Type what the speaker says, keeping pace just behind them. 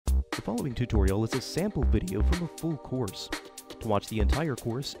The following tutorial is a sample video from a full course. To watch the entire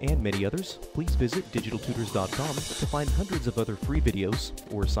course and many others, please visit Digital-Tutors.com to find hundreds of other free videos,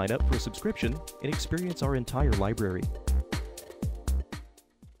 or sign up for a subscription and experience our entire library.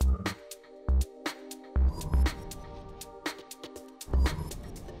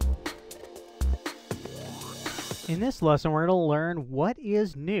 In this lesson, we're going to learn what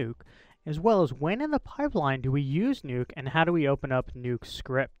is Nuke, as well as when in the pipeline do we use Nuke and how do we open up Nuke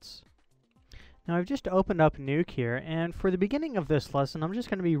scripts. Now I've just opened up Nuke here, and for the beginning of this lesson I'm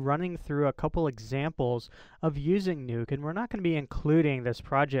just going to be running through a couple examples of using Nuke, and we're not going to be including this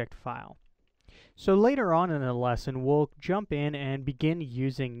project file. So later on in the lesson we'll jump in and begin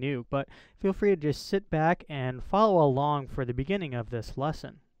using Nuke, but feel free to just sit back and follow along for the beginning of this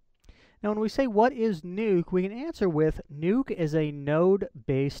lesson. Now when we say what is Nuke, we can answer with Nuke is a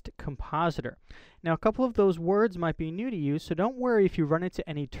node-based compositor. Now a couple of those words might be new to you, so don't worry if you run into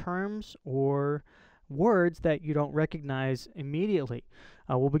any terms or words that you don't recognize immediately.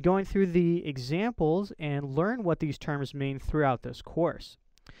 We'll be going through the examples and learn what these terms mean throughout this course.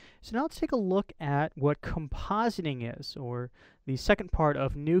 So now let's take a look at what compositing is, or the second part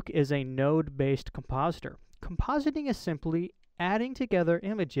of Nuke is a node-based compositor. Compositing is simply adding together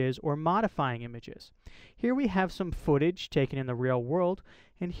images or modifying images. Here we have some footage taken in the real world,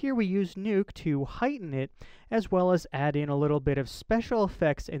 and here we use Nuke to heighten it, as well as add in a little bit of special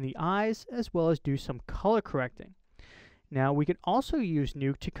effects in the eyes, as well as do some color correcting. Now we can also use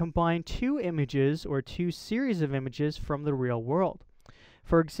Nuke to combine two images or two series of images from the real world.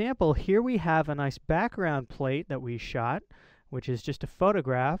 For example, here we have a nice background plate that we shot, which is just a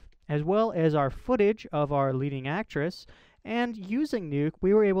photograph, as well as our footage of our leading actress. And using Nuke,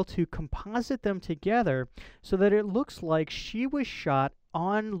 we were able to composite them together so that it looks like she was shot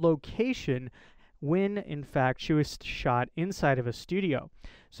on location when, in fact, she was shot inside of a studio.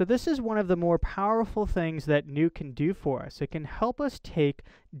 So this is one of the more powerful things that Nuke can do for us. It can help us take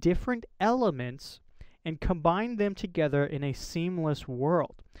different elements and combine them together in a seamless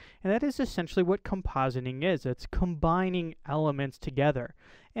world. And that is essentially what compositing is. It's combining elements together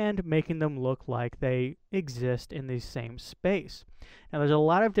and making them look like they exist in the same space. Now there's a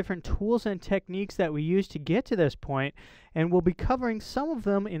lot of different tools and techniques that we use to get to this point, and we'll be covering some of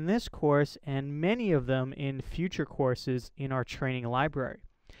them in this course and many of them in future courses in our training library.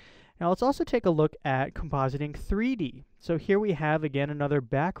 Now let's also take a look at compositing 3D. So here we have again another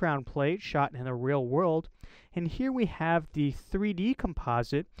background plate shot in the real world, and here we have the 3D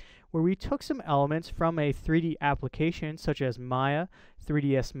composite where we took some elements from a 3D application such as Maya,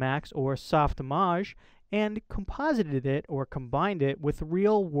 3ds Max, or Softimage and composited it or combined it with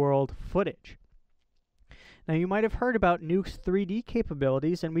real world footage. Now you might have heard about Nuke's 3D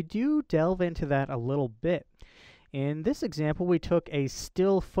capabilities, and we do delve into that a little bit. In this example, we took a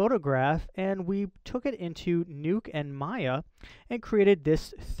still photograph and we took it into Nuke and Maya and created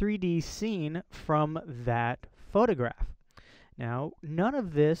this 3D scene from that photograph. Now, none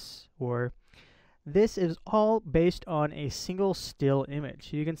of this, or this is all based on a single still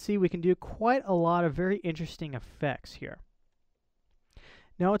image. So you can see we can do quite a lot of very interesting effects here.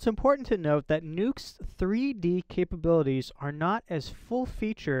 Now it's important to note that Nuke's 3D capabilities are not as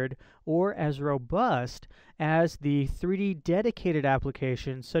full-featured or as robust as the 3D dedicated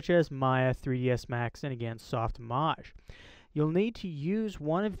applications such as Maya, 3ds Max, and again Softimage. You'll need to use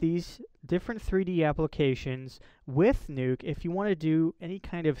one of these different 3D applications with Nuke if you want to do any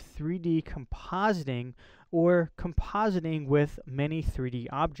kind of 3D compositing or compositing with many 3D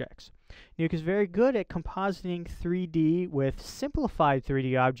objects. Nuke is very good at compositing 3D with simplified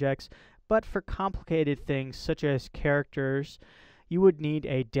 3D objects, but for complicated things such as characters, you would need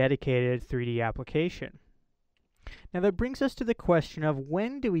a dedicated 3D application. Now that brings us to the question of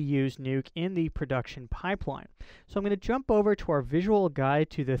when do we use Nuke in the production pipeline. So I'm going to jump over to our visual guide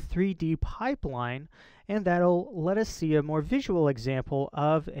to the 3D pipeline, and that'll let us see a more visual example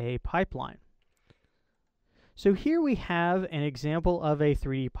of a pipeline. So here we have an example of a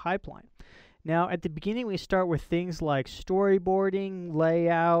 3D pipeline. Now at the beginning we start with things like storyboarding,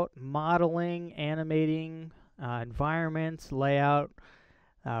 layout, modeling, animating, environments, layout,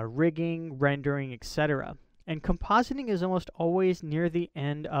 rigging, rendering, etc. And compositing is almost always near the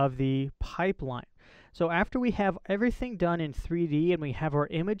end of the pipeline. So after we have everything done in 3D and we have our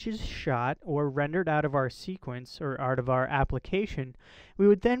images shot or rendered out of our sequence or out of our application, we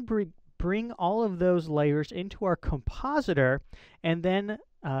would then bring all of those layers into our compositor and then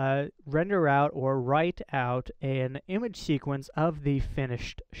render out or write out an image sequence of the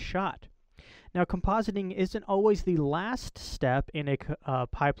finished shot. Now, compositing isn't always the last step in a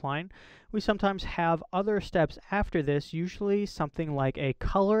pipeline. We sometimes have other steps after this, usually something like a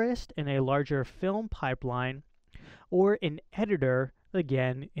colorist in a larger film pipeline, or an editor,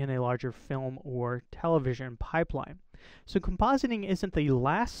 again, in a larger film or television pipeline. So compositing isn't the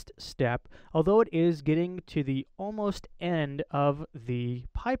last step, although it is getting to the almost end of the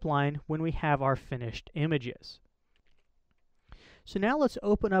pipeline when we have our finished images. So now let's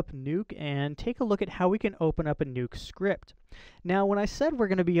open up Nuke and take a look at how we can open up a Nuke script. Now, when I said we're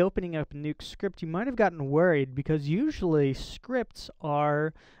going to be opening up a Nuke script, you might have gotten worried because usually scripts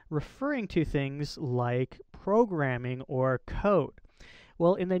are referring to things like programming or code.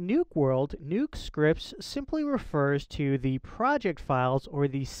 Well, in the Nuke world, Nuke scripts simply refers to the project files or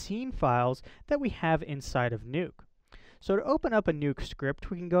the scene files that we have inside of Nuke. So to open up a Nuke script,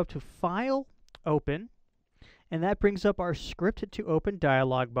 we can go up to File, Open, and that brings up our Script to Open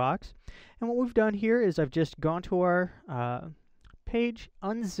dialog box. And what we've done here is I've just gone to our page,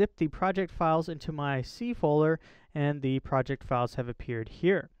 unzipped the project files into my C folder, and the project files have appeared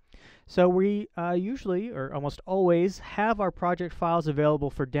here. So we usually, or almost always, have our project files available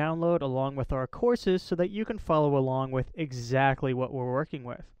for download along with our courses so that you can follow along with exactly what we're working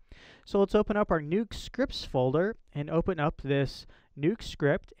with. So let's open up our Nuke Scripts folder and open up this Nuke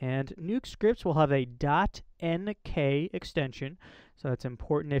script, and Nuke scripts will have a .nk extension, so that's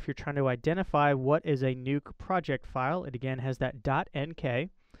important if you're trying to identify what is a Nuke project file. It again has that .nk,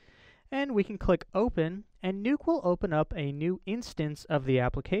 and we can click Open, and Nuke will open up a new instance of the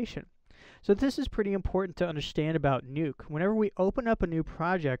application. So this is pretty important to understand about Nuke. Whenever we open up a new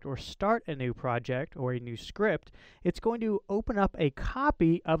project or start a new project or a new script, it's going to open up a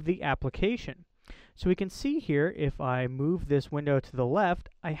copy of the application. So we can see here, if I move this window to the left,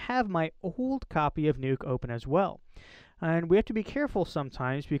 I have my old copy of Nuke open as well. And we have to be careful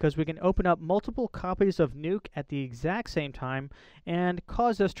sometimes because we can open up multiple copies of Nuke at the exact same time and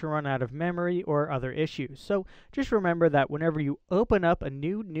cause us to run out of memory or other issues. So just remember that whenever you open up a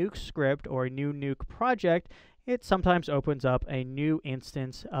new Nuke script or a new Nuke project, it sometimes opens up a new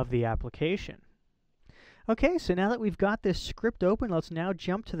instance of the application. Okay, so now that we've got this script open, let's now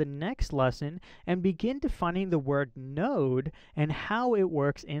jump to the next lesson and begin defining the word node and how it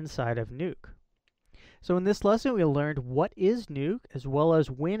works inside of Nuke. So in this lesson, we learned what is Nuke, as well as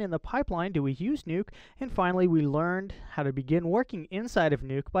when in the pipeline do we use Nuke, and finally we learned how to begin working inside of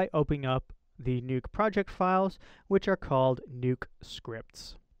Nuke by opening up the Nuke project files, which are called Nuke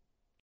scripts.